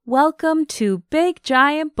Welcome to Big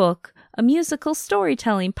Giant Book, a musical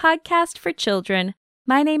storytelling podcast for children.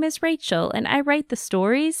 My name is Rachel, and I write the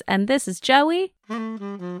stories, and this is Joey.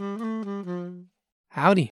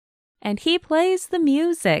 Howdy. And he plays the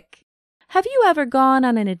music. Have you ever gone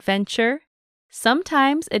on an adventure?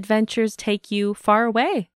 Sometimes adventures take you far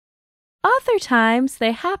away. Other times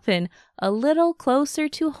they happen a little closer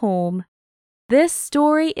to home. This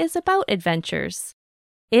story is about adventures.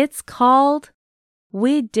 It's called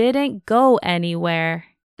We Didn't Go Anywhere.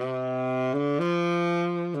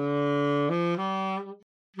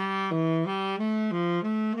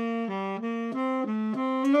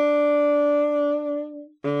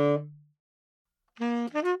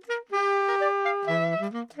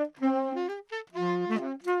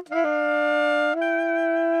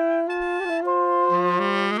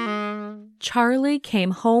 Charlie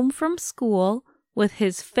came home from school with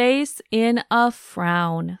his face in a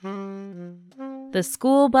frown. The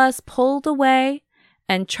school bus pulled away,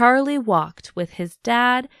 and Charlie walked with his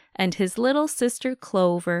dad and his little sister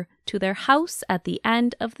Clover to their house at the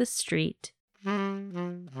end of the street.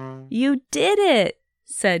 "You did it,"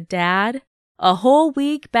 said Dad. "A whole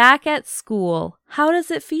week back at school. How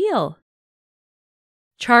does it feel?"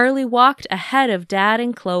 Charlie walked ahead of Dad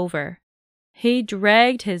and Clover. He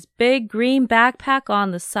dragged his big green backpack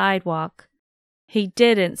on the sidewalk. He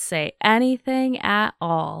didn't say anything at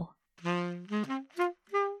all.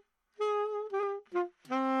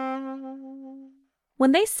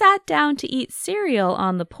 When they sat down to eat cereal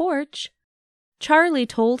on the porch, Charlie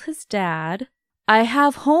told his dad, "I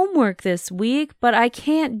have homework this week, but I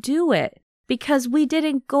can't do it because we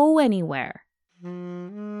didn't go anywhere."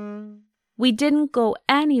 "We didn't go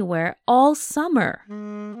anywhere all summer."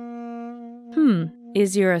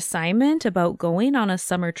 Is your assignment about going on a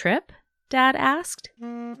summer trip?" Dad asked.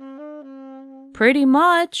 "Pretty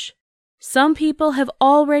much. Some people have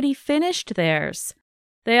already finished theirs.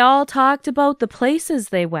 They all talked about the places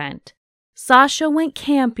they went. Sasha went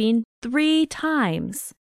camping 3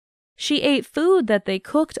 times. She ate food that they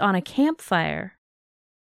cooked on a campfire.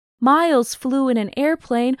 Miles flew in an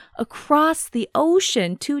airplane across the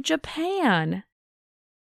ocean to Japan.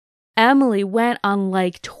 Emily went on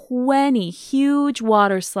like 20 huge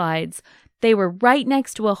water slides. They were right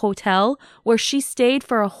next to a hotel where she stayed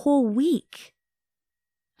for a whole week.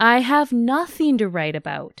 I have nothing to write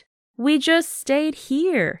about. We just stayed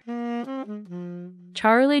here."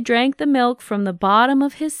 Charlie drank the milk from the bottom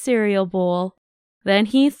of his cereal bowl. Then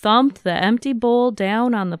he thumped the empty bowl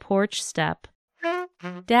down on the porch step.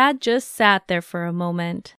 Dad just sat there for a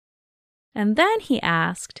moment. And then he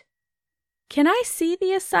asked, "Can I see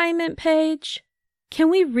the assignment page? Can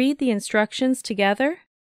we read the instructions together?"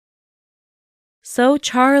 So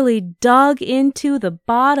Charlie dug into the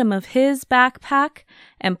bottom of his backpack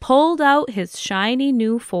and pulled out his shiny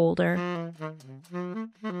new folder.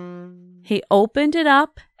 He opened it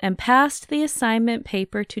up and passed the assignment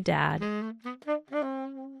paper to Dad.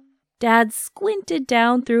 Dad squinted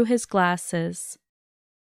down through his glasses.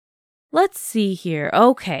 "Let's see here.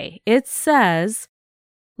 Okay, it says,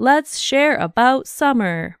 'Let's share about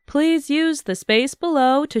summer. Please use the space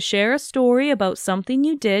below to share a story about something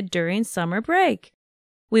you did during summer break.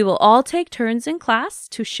 We will all take turns in class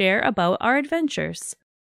to share about our adventures.'"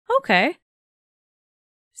 "Okay."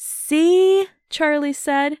 "See," Charlie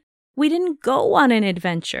said, "we didn't go on an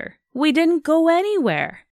adventure. We didn't go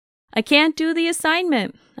anywhere. I can't do the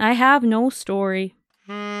assignment. I have no story."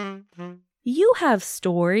 "You have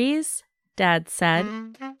stories," Dad said.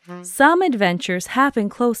 "Some adventures happen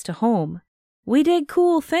close to home. We did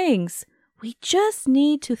cool things. We just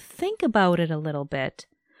need to think about it a little bit.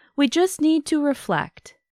 We just need to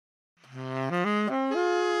reflect."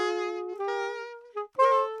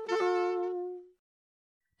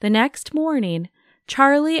 The next morning,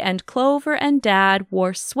 Charlie and Clover and Dad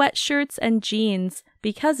wore sweatshirts and jeans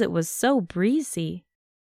because it was so breezy.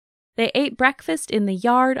 They ate breakfast in the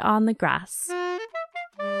yard on the grass.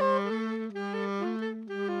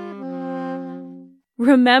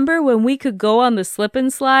 "Remember when we could go on the slip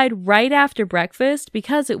and slide right after breakfast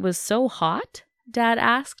because it was so hot?" Dad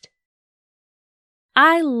asked.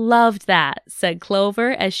 "I loved that," said Clover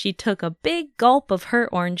as she took a big gulp of her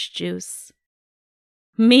orange juice.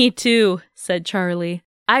 "Me too," said Charlie.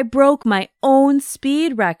 "I broke my own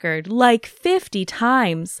speed record like 50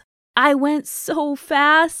 times. I went so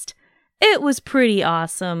fast. It was pretty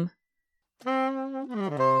awesome."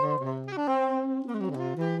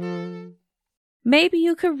 "Maybe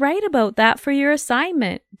you could write about that for your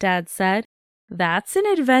assignment," Dad said. "That's an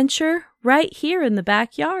adventure right here in the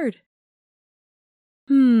backyard."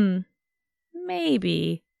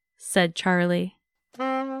 Maybe," said Charlie.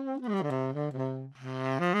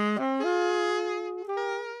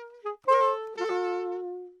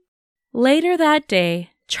 Later that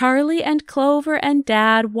day, Charlie and Clover and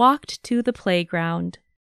Dad walked to the playground.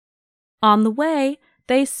 On the way,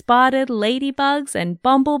 they spotted ladybugs and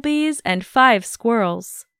bumblebees and 5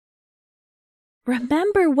 squirrels.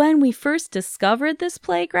 "Remember when we first discovered this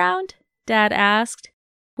playground?" Dad asked.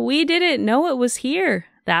 "We didn't know it was here.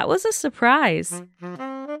 That was a surprise."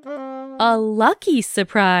 "A lucky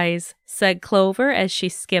surprise," said Clover as she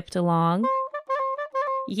skipped along.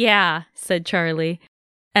 "Yeah," said Charlie.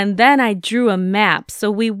 "And then I drew a map so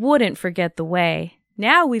we wouldn't forget the way.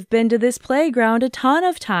 Now we've been to this playground a ton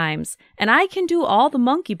of times, and I can do all the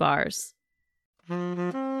monkey bars."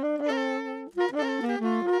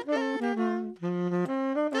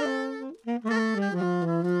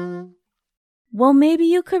 "Well, maybe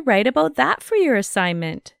you could write about that for your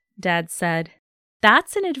assignment," Dad said.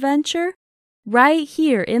 "That's an adventure right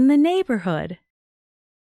here in the neighborhood."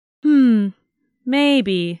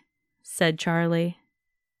 Maybe," said Charlie.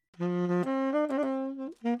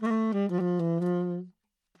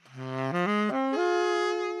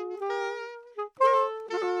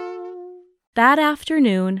 That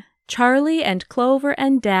afternoon, Charlie and Clover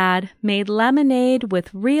and Dad made lemonade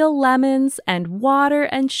with real lemons and water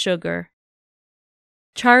and sugar.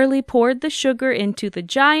 Charlie poured the sugar into the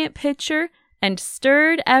giant pitcher and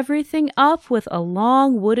stirred everything up with a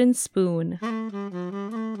long wooden spoon.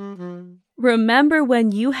 "Remember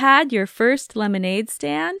when you had your first lemonade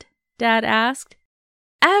stand?" Dad asked.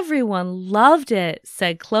 "Everyone loved it,"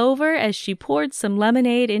 said Clover as she poured some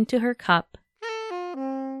lemonade into her cup.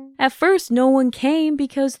 "At first no one came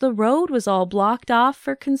because the road was all blocked off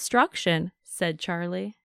for construction," said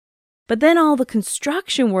Charlie. "But then all the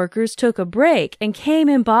construction workers took a break and came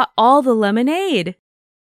and bought all the lemonade.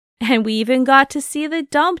 And we even got to see the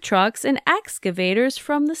dump trucks and excavators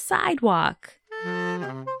from the sidewalk."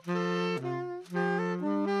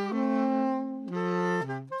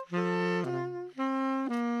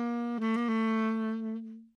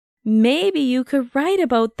 "Maybe you could write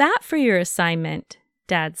about that for your assignment,"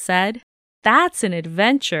 Dad said. "That's an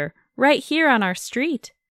adventure right here on our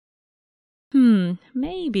street."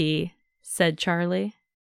 Maybe," said Charlie.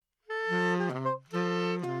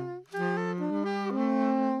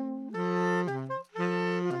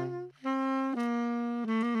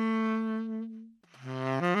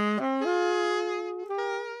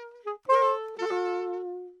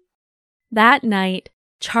 That night,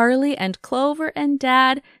 Charlie and Clover and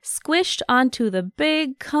Dad squished onto the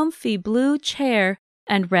big, comfy blue chair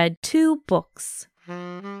and read 2 books.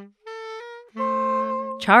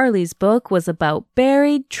 Charlie's book was about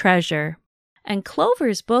buried treasure, and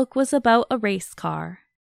Clover's book was about a race car.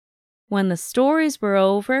 When the stories were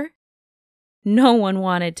over, no one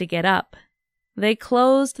wanted to get up. They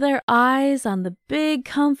closed their eyes on the big,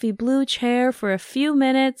 comfy blue chair for a few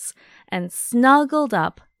minutes and snuggled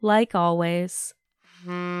up like always.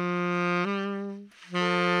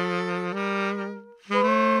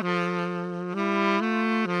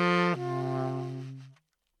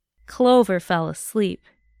 Clover fell asleep.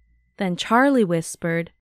 Then Charlie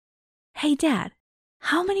whispered, "Hey, Dad,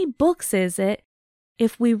 how many books is it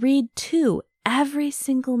if we read 2 every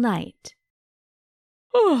single night?"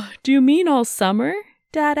 "Oh, do you mean all summer?"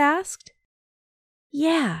 Dad asked.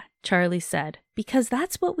 "Yeah," Charlie said, "because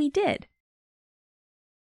that's what we did."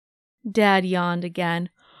 Dad yawned again.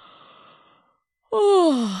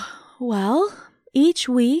 "Oh, well, each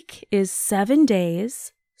week is 7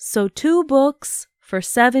 days, so 2 books for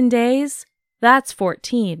 7 days, that's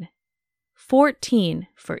 14. 14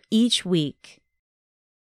 for each week."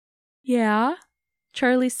 "Yeah,"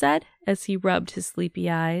 Charlie said as he rubbed his sleepy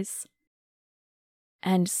eyes.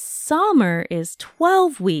 "And summer is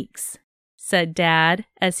 12 weeks, said Dad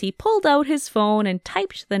as he pulled out his phone and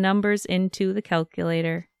typed the numbers into the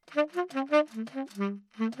calculator.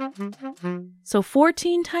 So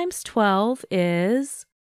 14 times 12 is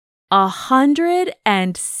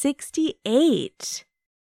 168.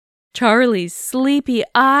 Charlie's sleepy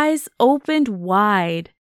eyes opened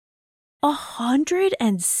wide.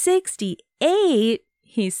 168,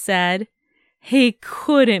 he said. He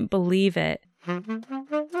couldn't believe it.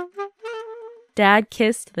 Dad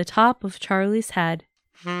kissed the top of Charlie's head.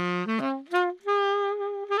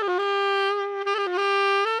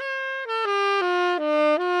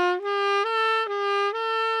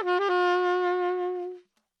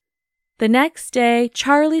 The next day,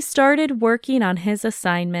 Charlie started working on his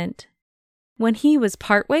assignment. When he was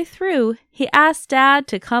partway through, he asked Dad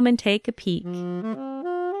to come and take a peek.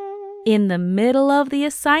 In the middle of the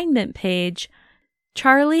assignment page,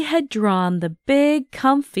 Charlie had drawn the big,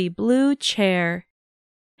 comfy blue chair.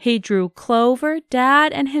 He drew Clover,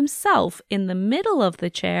 Dad, and himself in the middle of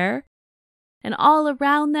the chair, and all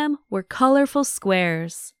around them were colorful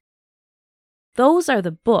squares. "Those are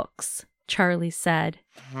the books," Charlie said.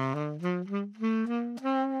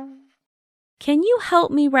 "Can you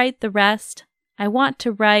help me write the rest? I want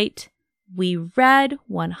to write, 'We read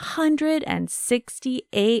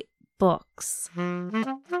 168 books.'"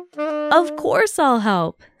 "Of course I'll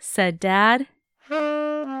help," said Dad.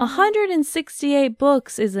 168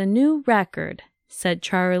 books is a new record," said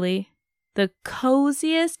Charlie. "The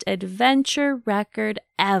coziest adventure record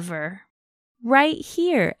ever. Right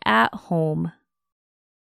here at home."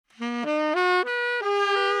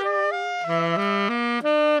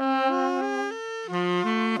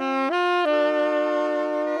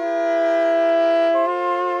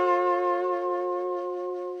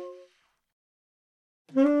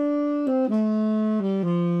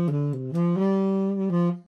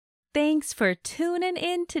 Thanks for tuning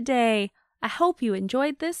in today. I hope you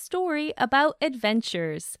enjoyed this story about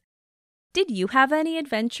adventures. Did you have any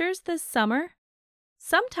adventures this summer?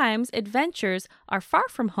 Sometimes adventures are far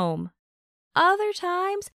from home. Other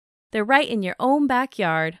times, they're right in your own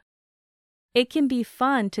backyard. It can be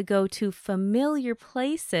fun to go to familiar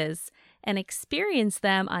places and experience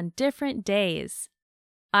them on different days.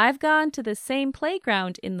 I've gone to the same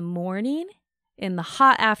playground in the morning, in the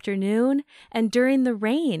hot afternoon, and during the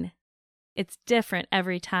rain. It's different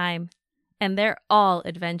every time, and they're all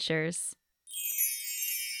adventures.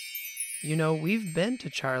 You know, we've been to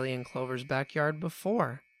Charlie and Clover's backyard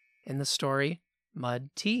before in the story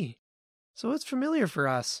Mud Tea, so it's familiar for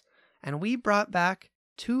us, and we brought back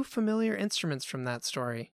 2 familiar instruments from that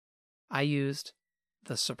story. I used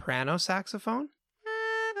the soprano saxophone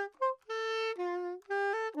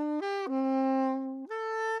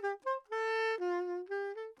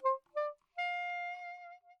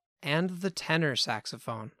and the tenor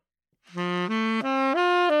saxophone.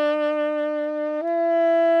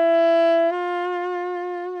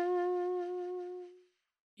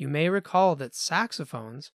 You may recall that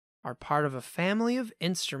saxophones are part of a family of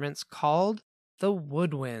instruments called the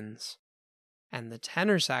woodwinds, and the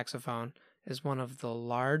tenor saxophone is one of the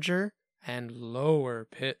larger and lower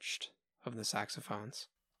pitched of the saxophones,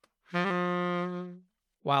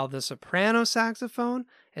 while the soprano saxophone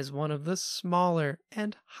is one of the smaller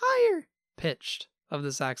and higher pitched of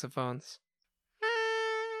the saxophones.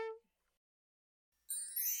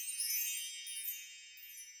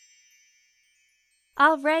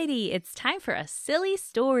 Alrighty, it's time for a silly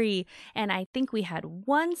story, and I think we had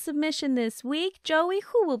one submission this week. Joey,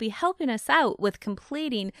 who will be helping us out with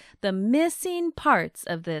completing the missing parts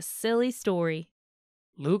of this silly story?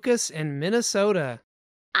 Lucas in Minnesota.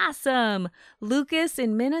 Awesome! Lucas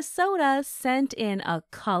in Minnesota sent in a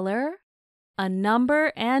color, a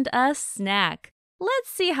number, and a snack. Let's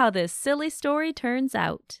see how this silly story turns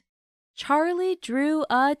out. Charlie drew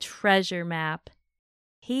a treasure map.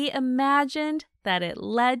 He imagined that it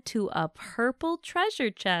led to a purple treasure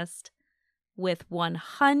chest with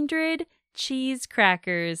 100 cheese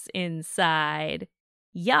crackers inside.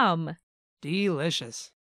 Yum!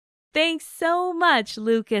 Delicious. Thanks so much,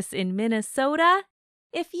 Lucas in Minnesota.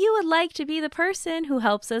 If you would like to be the person who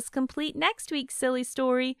helps us complete next week's silly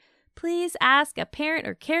story, please ask a parent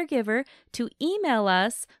or caregiver to email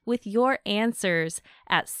us with your answers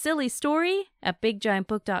at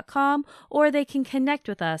sillystory@biggiantbook.com, or they can connect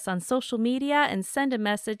with us on social media and send a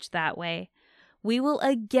message that way. We will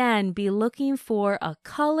again be looking for a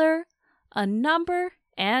color, a number,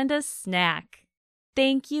 and a snack.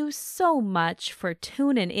 Thank you so much for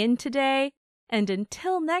tuning in today, and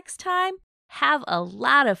until next time, have a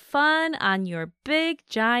lot of fun on your big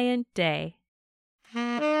giant day.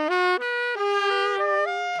 Have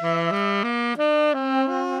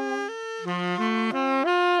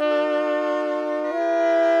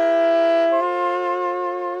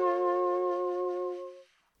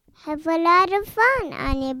a lot of fun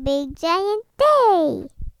on your big giant day.